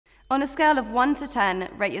On a scale of 1 to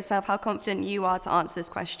 10, rate yourself how confident you are to answer this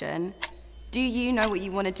question. Do you know what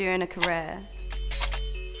you want to do in a career?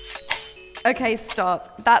 Okay,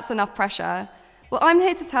 stop. That's enough pressure. Well, I'm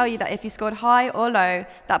here to tell you that if you scored high or low,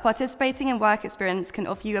 that participating in work experience can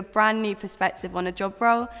offer you a brand new perspective on a job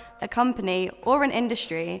role, a company, or an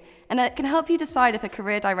industry, and it can help you decide if a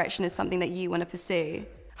career direction is something that you want to pursue.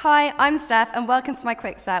 Hi, I'm Steph, and welcome to my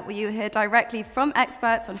quick set, where you'll hear directly from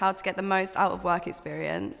experts on how to get the most out of work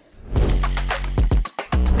experience.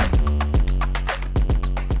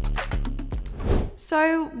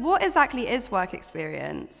 So, what exactly is work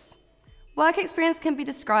experience? Work experience can be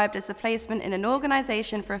described as a placement in an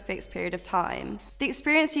organisation for a fixed period of time. The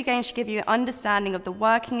experience you gain should give you an understanding of the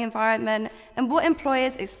working environment and what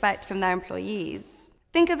employers expect from their employees.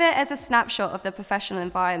 Think of it as a snapshot of the professional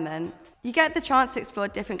environment. You get the chance to explore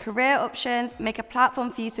different career options, make a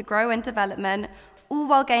platform for you to grow in development, all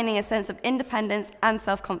while gaining a sense of independence and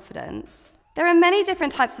self-confidence. There are many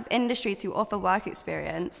different types of industries who offer work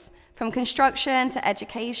experience, from construction to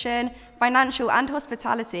education, financial and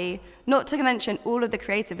hospitality, not to mention all of the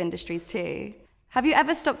creative industries too. Have you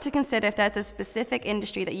ever stopped to consider if there's a specific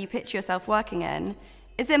industry that you picture yourself working in?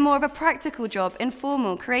 Is it more of a practical job,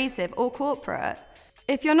 informal, creative, or corporate?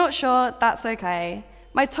 If you're not sure, that's okay.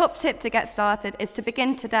 My top tip to get started is to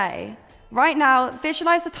begin today. Right now,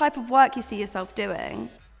 visualize the type of work you see yourself doing.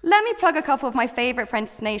 Let me plug a couple of my favorite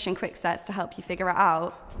Apprentice Nation quick sets to help you figure it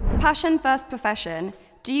out. Passion versus profession.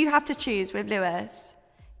 Do you have to choose with Lewis?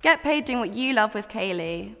 Get paid doing what you love with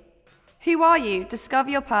Kaylee. Who are you? Discover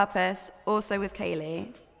your purpose, also with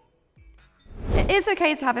Kaylee. It is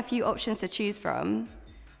okay to have a few options to choose from.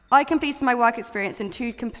 I completed my work experience in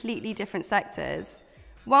two completely different sectors.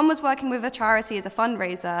 One was working with a charity as a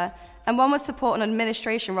fundraiser, and one was support an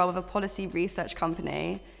administration role with a policy research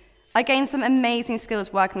company. I gained some amazing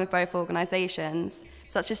skills working with both organisations,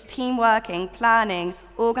 such as team working, planning,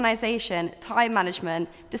 organisation, time management,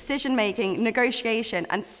 decision-making, negotiation,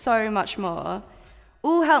 and so much more.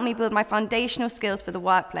 All helped me build my foundational skills for the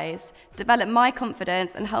workplace, develop my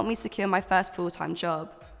confidence, and help me secure my first full-time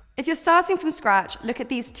job. If you're starting from scratch, look at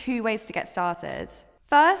these two ways to get started.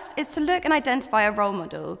 First is to look and identify a role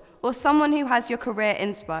model, or someone who has your career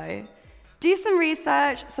inspo. Do some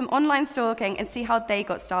research, some online stalking, and see how they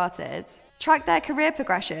got started. Track their career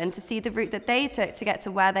progression to see the route that they took to get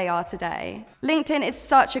to where they are today. LinkedIn is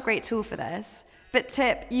such a great tool for this, but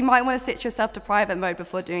tip, you might want to switch yourself to private mode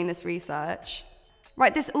before doing this research.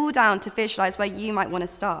 Write this all down to visualize where you might want to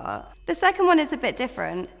start. The second one is a bit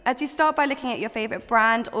different, as you start by looking at your favorite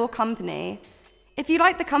brand or company. If you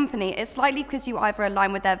like the company, it's likely because you either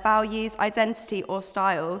align with their values, identity, or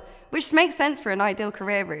style, which makes sense for an ideal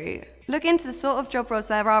career route. Look into the sort of job roles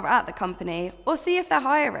there are at the company, or see if they're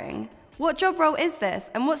hiring. What job role is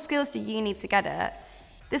this, and what skills do you need to get it?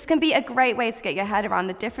 This can be a great way to get your head around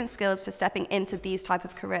the different skills for stepping into these type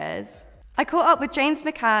of careers. I caught up with James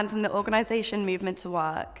McCann from the organisation Movement to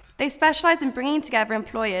Work. They specialise in bringing together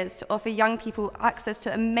employers to offer young people access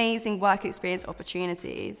to amazing work experience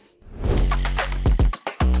opportunities.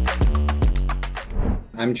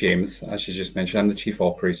 I'm James, as you just mentioned. I'm the Chief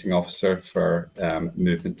Operating Officer for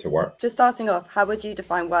Movement to Work. Just starting off, how would you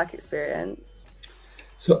define work experience?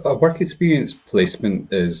 So a work experience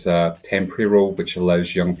placement is a temporary role which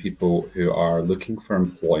allows young people who are looking for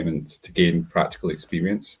employment to gain practical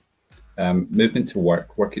experience. Movement to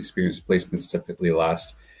work experience placements typically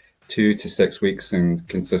last 2 to 6 weeks and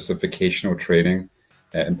consists of vocational training,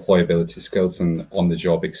 employability skills, and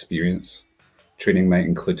on-the-job experience. Training might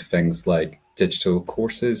include things like digital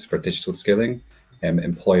courses for digital skilling,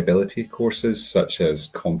 employability courses such as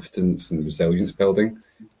confidence and resilience building,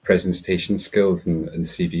 presentation skills and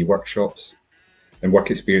CV workshops. And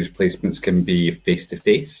work experience placements can be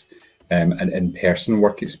face-to-face, an in-person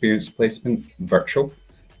work experience placement, virtual,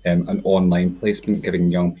 an online placement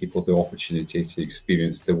giving young people the opportunity to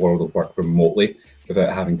experience the world of work remotely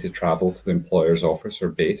without having to travel to the employer's office or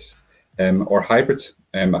base, or hybrid,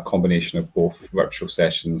 a combination of both virtual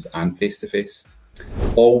sessions and face-to-face,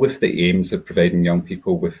 all with the aims of providing young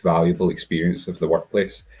people with valuable experience of the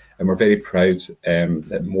workplace. And we're very proud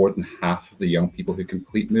that more than half of the young people who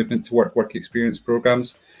complete Movement to Work experience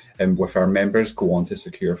programs with our members go on to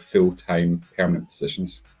secure full-time permanent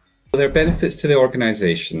positions. So there are benefits to the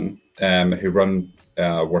organisation who run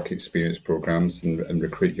work experience programs and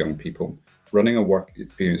recruit young people. Running a work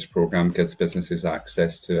experience program gives businesses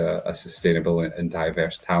access to a sustainable and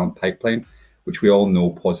diverse talent pipeline, which we all know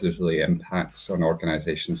positively impacts on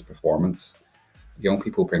organisations' performance. Young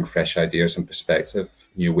people bring fresh ideas and perspective,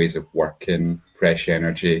 new ways of working, fresh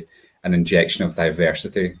energy, an injection of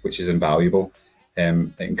diversity, which is invaluable.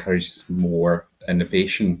 It encourages more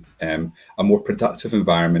innovation, a more productive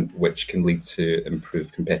environment, which can lead to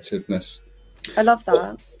improved competitiveness. I love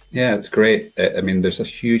that. Yeah, it's great. I mean, there's a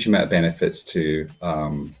huge amount of benefits to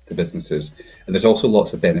businesses, and there's also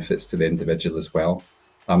lots of benefits to the individual as well.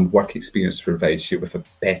 Work experience provides you with a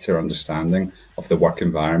better understanding of the work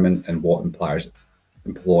environment and what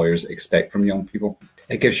employers expect from young people.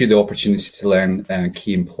 It gives you the opportunity to learn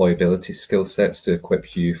key employability skill sets to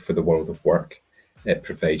equip you for the world of work. It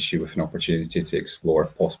provides you with an opportunity to explore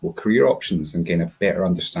possible career options and gain a better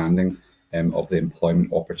understanding of the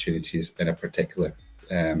employment opportunities in a particular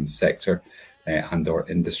sector and or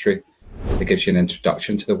industry. It gives you an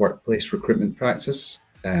introduction to the workplace recruitment practice.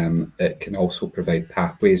 It can also provide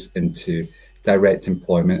pathways into direct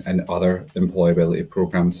employment and other employability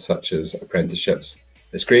programs such as apprenticeships.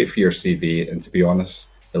 It's great for your CV, and to be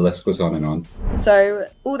honest, the list goes on and on. So,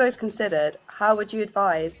 all those considered, how would you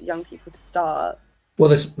advise young people to start? Well,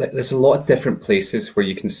 there's a lot of different places where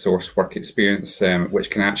you can source work experience, which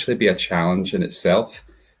can actually be a challenge in itself.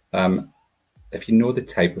 If you know the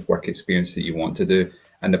type of work experience that you want to do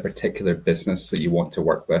and the particular business that you want to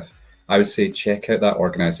work with, I would say check out that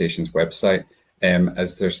organisation's website,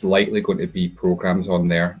 as there's likely going to be programmes on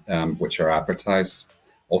there which are advertised.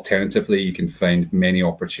 Alternatively, you can find many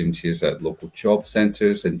opportunities at local job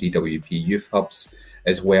centres and DWP youth hubs,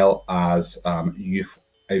 as well as youth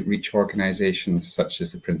outreach organisations such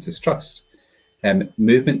as the Apprentice Trust.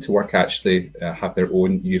 Movement to Work actually have their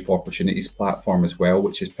own youth opportunities platform as well,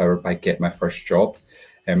 which is powered by Get My First Job,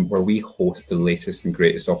 where we host the latest and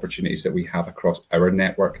greatest opportunities that we have across our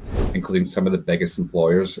network, including some of the biggest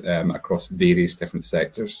employers across various different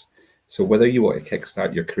sectors. So whether you want to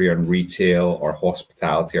kickstart your career in retail or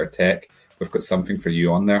hospitality or tech, we've got something for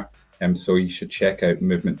you on there. So you should check out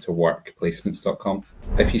movementtoworkplacements.com.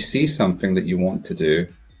 If you see something that you want to do,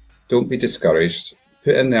 don't be discouraged,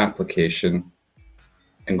 put in the application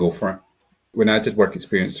and go for it. When I did work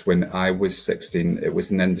experience when I was 16, it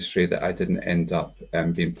was an industry that I didn't end up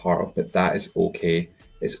being part of, but that is okay.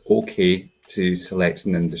 It's okay to select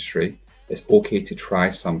an industry. It's okay to try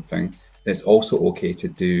something. It's also okay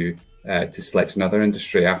to select another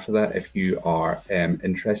industry after that if you are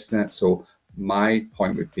interested in it. So my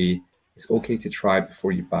point would be, it's okay to try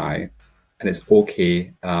before you buy, and it's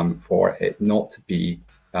okay for it not to be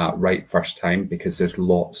right first time, because there's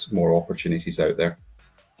lots more opportunities out there.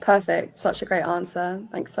 Perfect. Such a great answer.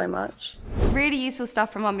 Thanks so much. Really useful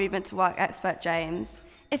stuff from our Movement to Work expert, James.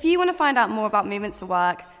 If you want to find out more about Movement to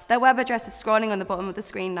Work, their web address is scrolling on the bottom of the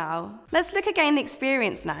screen now. Let's look at gaining the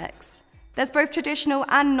experience next. There's both traditional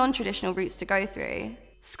and non-traditional routes to go through.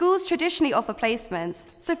 Schools traditionally offer placements,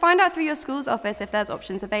 so find out through your school's office if there's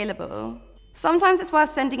options available. Sometimes it's worth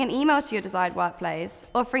sending an email to your desired workplace,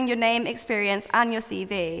 offering your name, experience, and your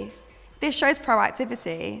CV. This shows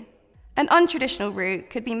proactivity. An untraditional route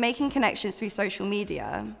could be making connections through social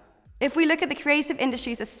media. If we look at the creative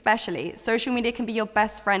industries especially, social media can be your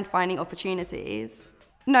best friend finding opportunities.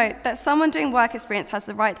 Note that someone doing work experience has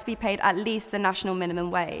the right to be paid at least the national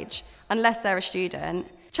minimum wage, unless they're a student.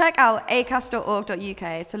 Check out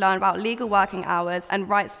acas.org.uk to learn about legal working hours and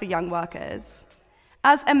rights for young workers.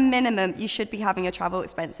 As a minimum, you should be having your travel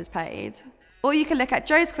expenses paid. Or you can look at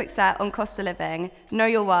Joe's quick set on cost of living, Know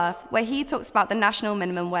Your Worth, where he talks about the national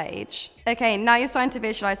minimum wage. Okay, now you're starting to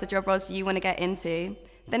visualize the job roles you want to get into.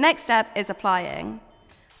 The next step is applying.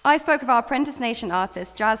 I spoke with our Apprentice Nation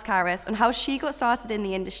artist, Jaz Karis, on how she got started in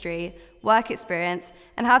the industry, work experience,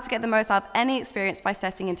 and how to get the most out of any experience by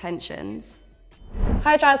setting intentions.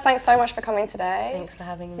 Hi Jaz, thanks so much for coming today. Thanks for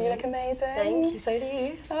having me. You look amazing. Thank you, so do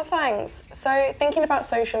you. Oh, thanks. So thinking about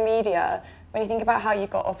social media, when you think about how you've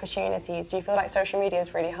got opportunities, do you feel like social media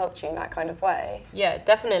has really helped you in that kind of way? Yeah,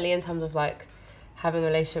 definitely, in terms of like having a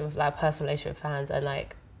relationship with like personal relationship with fans and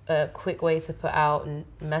like a quick way to put out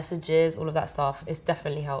messages, all of that stuff. It's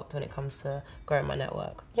definitely helped when it comes to growing my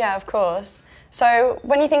network. Yeah, of course. So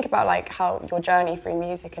when you think about like how your journey through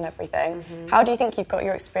music and everything, how do you think you've got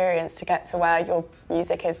your experience to get to where your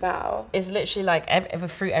music is now? It's literally like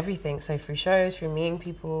through everything. So through shows, through meeting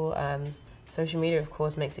people, social media of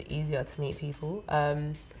course makes it easier to meet people,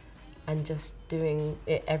 and just doing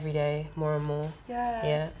it every day more and more.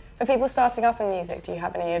 Yeah. For people starting up in music, do you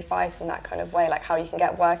have any advice in that kind of way, like how you can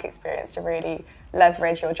get work experience to really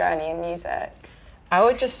leverage your journey in music? I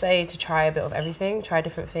would just say to try a bit of everything, try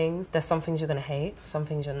different things. There's some things you're going to hate, some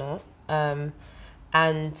things you're not.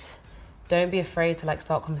 And don't be afraid to like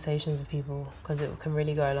start conversations with people, because it can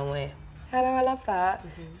really go a long way. I know, I love that.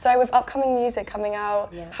 So with upcoming music coming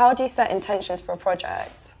out, how do you set intentions for a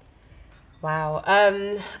project? Wow,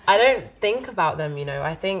 I don't think about them, you know.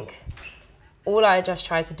 I think all I just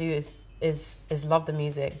try to do is is love the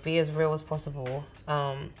music, be as real as possible.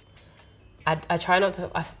 I try not to,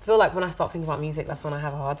 I feel like when I start thinking about music, that's when I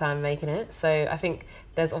have a hard time making it. So I think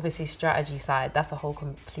there's obviously strategy side, that's a whole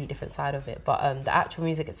complete different side of it. But the actual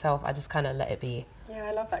music itself, I just kind of let it be. Yeah,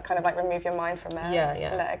 I love that, kind of like remove your mind from it. Yeah.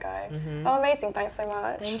 And let it go. Oh, amazing, thanks so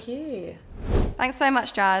much. Thank you. Thanks so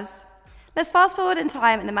much, Jaz. Let's fast forward in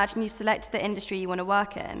time and imagine you've selected the industry you want to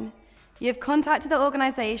work in. You've contacted the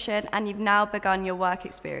organisation and you've now begun your work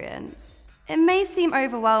experience. It may seem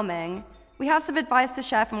overwhelming. We have some advice to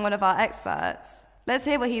share from one of our experts. Let's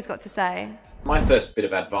hear what he's got to say. My first bit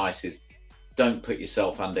of advice is don't put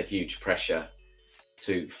yourself under huge pressure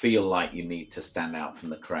to feel like you need to stand out from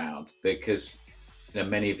the crowd, because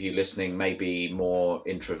many of you listening may be more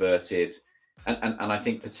introverted, and I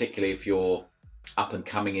think particularly if you're up and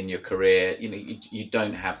coming in your career, you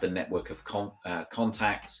don't have the network of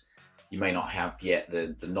contacts. You may not have yet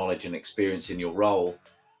the knowledge and experience in your role.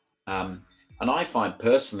 And I find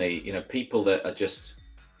personally, people that are just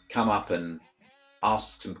come up and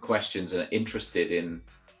ask some questions and are interested in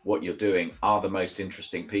what you're doing are the most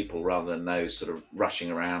interesting people, rather than those sort of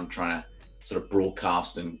rushing around trying to sort of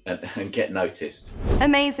broadcast and get noticed.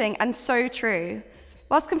 Amazing, and so true.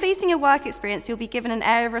 Whilst completing your work experience, you'll be given an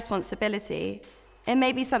area of responsibility. It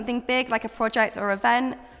may be something big like a project or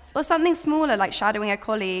event, or something smaller like shadowing a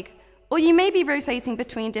colleague, or you may be rotating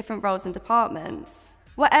between different roles and departments.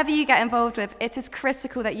 Whatever you get involved with, it is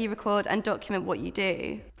critical that you record and document what you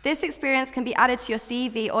do. This experience can be added to your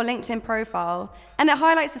CV or LinkedIn profile, and it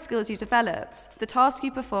highlights the skills you developed, the tasks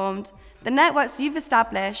you performed, the networks you've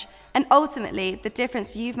established, and ultimately the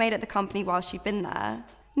difference you've made at the company whilst you've been there.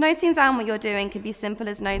 Noting down what you're doing can be simple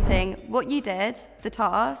as noting what you did, the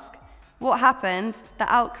task, what happened,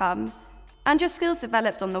 the outcome, and your skills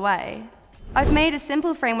developed on the way. I've made a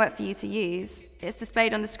simple framework for you to use. It's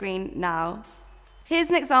displayed on the screen now. Here's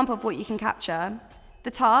an example of what you can capture.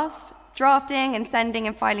 The task, drafting and sending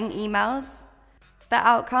and filing emails. The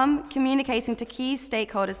outcome, communicating to key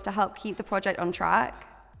stakeholders to help keep the project on track.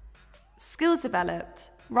 Skills developed,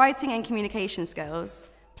 writing and communication skills,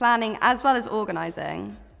 planning as well as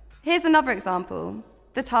organising. Here's another example.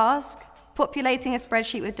 The task, populating a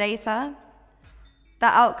spreadsheet with data. The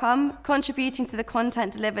outcome, contributing to the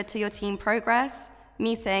content delivered to your team progress,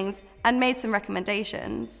 meetings, and made some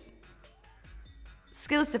recommendations.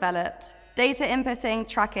 Skills developed, data inputting,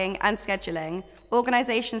 tracking, and scheduling,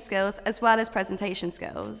 organisation skills, as well as presentation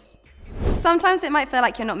skills. Sometimes it might feel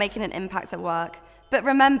like you're not making an impact at work, but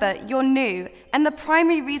remember, you're new, and the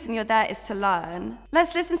primary reason you're there is to learn.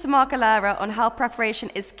 Let's listen to Mark Alera on how preparation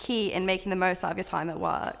is key in making the most out of your time at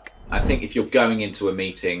work. I think if you're going into a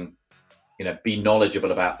meeting, be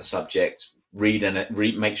knowledgeable about the subject, read,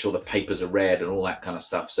 make sure the papers are read and all that kind of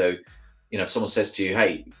stuff. So, if someone says to you,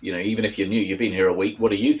 hey, even if you're new, you've been here a week,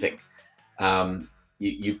 what do you think?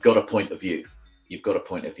 You've got a point of view. You've got a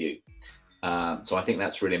point of view. So I think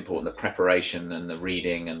that's really important. The preparation and the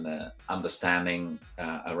reading and the understanding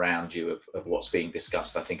around you of what's being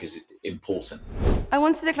discussed, I think is important. I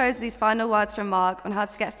wanted to close with these final words from Mark on how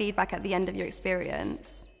to get feedback at the end of your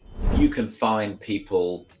experience. You can find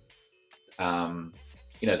people,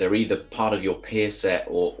 they're either part of your peer set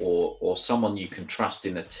or someone you can trust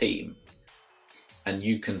in a team. And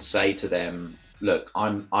you can say to them, look,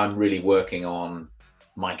 I'm really working on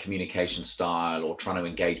my communication style, or trying to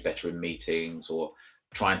engage better in meetings, or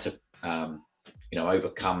trying to,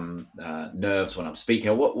 overcome nerves when I'm speaking,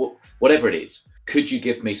 or whatever it is. Could you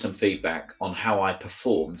give me some feedback on how I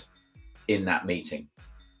performed in that meeting?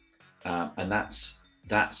 And that's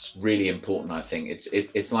really important. I think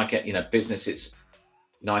it's like business. It's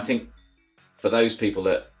I think for those people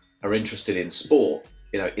that are interested in sport,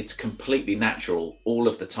 it's completely natural all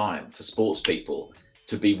of the time for sports people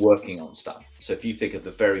to be working on stuff. So if you think of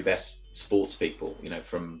the very best sports people,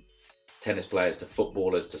 from tennis players to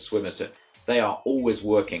footballers to swimmers, they are always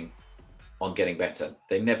working on getting better.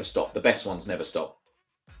 They never stop. The best ones never stop.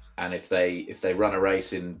 And if they run a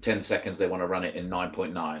race in 10 seconds, they want to run it in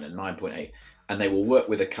 9.9 and 9.8. And they will work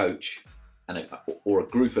with a coach or a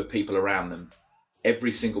group of people around them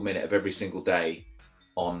every single minute of every single day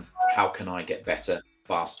on how can I get better,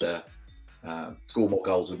 faster, score more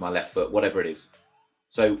goals with my left foot, whatever it is.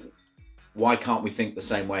 So why can't we think the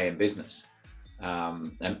same way in business?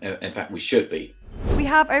 And in fact, we should be. We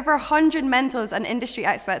have over 100 mentors and industry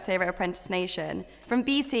experts here at Apprentice Nation, from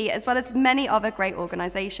BT as well as many other great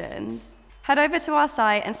organisations. Head over to our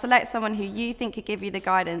site and select someone who you think could give you the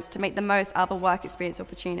guidance to make the most out of a work experience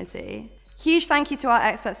opportunity. Huge thank you to our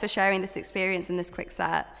experts for sharing this experience in this quick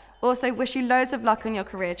set. Also, wish you loads of luck on your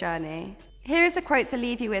career journey. Here is a quote to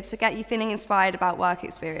leave you with to get you feeling inspired about work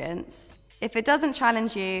experience. If it doesn't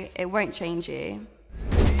challenge you, it won't change you.